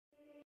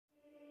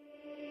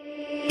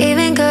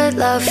good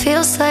love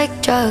feels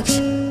like drugs.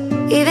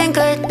 Even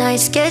good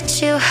nights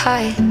get you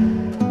high.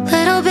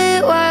 Little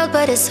bit wild,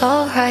 but it's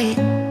alright.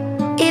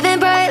 Even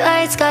bright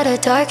lights got a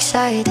dark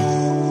side.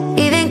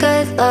 Even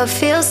good love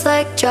feels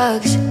like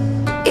drugs.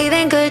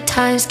 Even good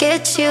times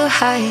get you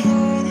high.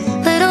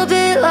 Little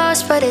bit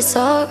lost, but it's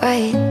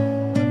alright.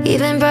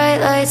 Even bright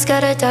lights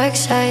got a dark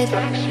side.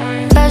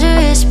 Pleasure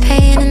is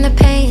pain and the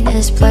pain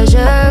is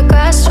pleasure.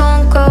 Grass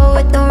won't grow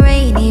with the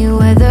rainy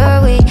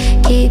weather. We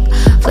keep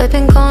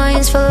flipping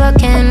coins for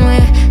luck and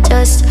we're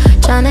just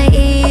trying to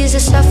ease the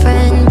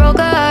suffering. Broke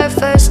a heart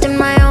first and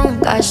my own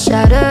got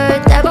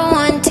shattered. Never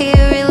one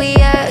tear really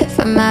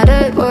ever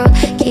mattered. World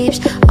keeps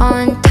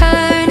on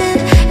turning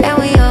and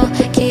we all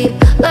keep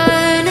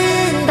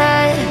learning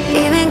that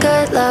even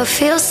good love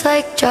feels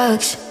like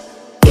drugs.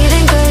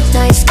 Even good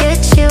nights get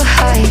you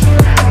high.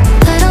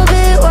 Little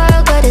bit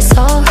wild, but it's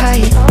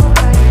alright.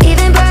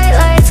 Even bright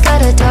lights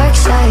got a dark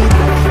side.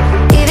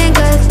 Even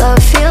good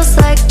love feels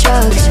like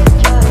drugs.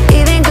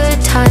 Even good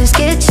times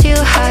get you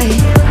high.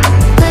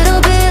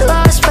 Little bit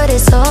lost, but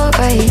it's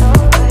alright.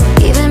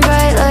 Even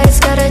bright lights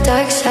got a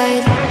dark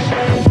side.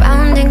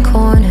 Rounding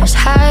corners,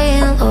 high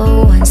and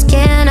low ones.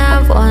 Can't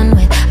have one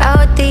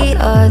without the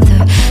other.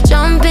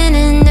 Jumping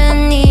in the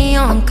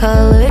neon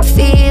colored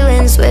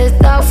feelings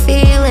without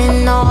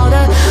feeling all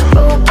the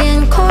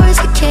broken chords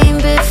that came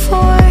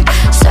before.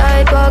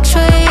 Sidewalks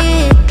right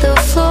hit the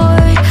floor.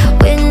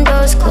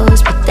 Windows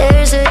closed, but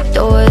there's a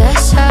door.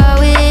 That's how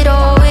it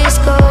always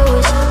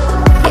goes.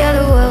 Yeah,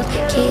 the world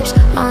keeps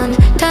on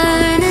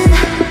turning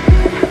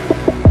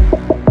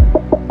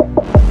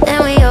and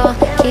we all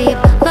keep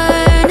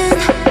learning.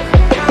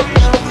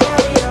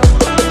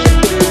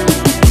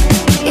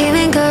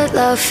 Even good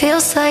love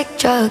feels like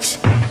drugs.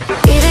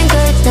 Even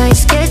good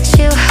nights get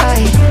you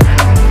high.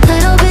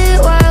 Little bit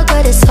wild,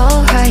 but it's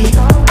alright.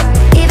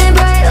 Even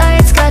bright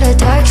lights got a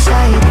dark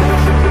side.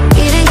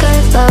 Even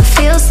good love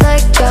feels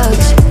like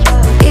drugs.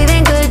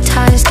 Even good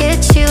times get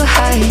you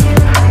high.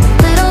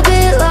 Little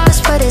bit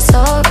lost, but it's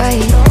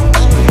alright.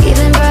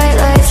 Even bright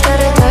lights got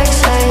a dark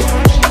side.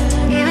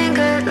 Even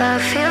good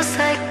love feels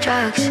like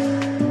drugs.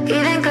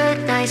 Even good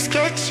nights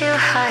get you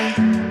high.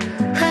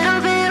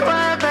 Little bit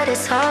wild, but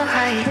it's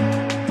alright.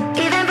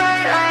 Even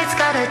bright lights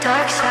got a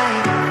dark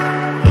side.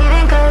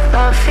 Even good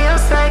love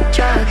feels like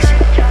drugs.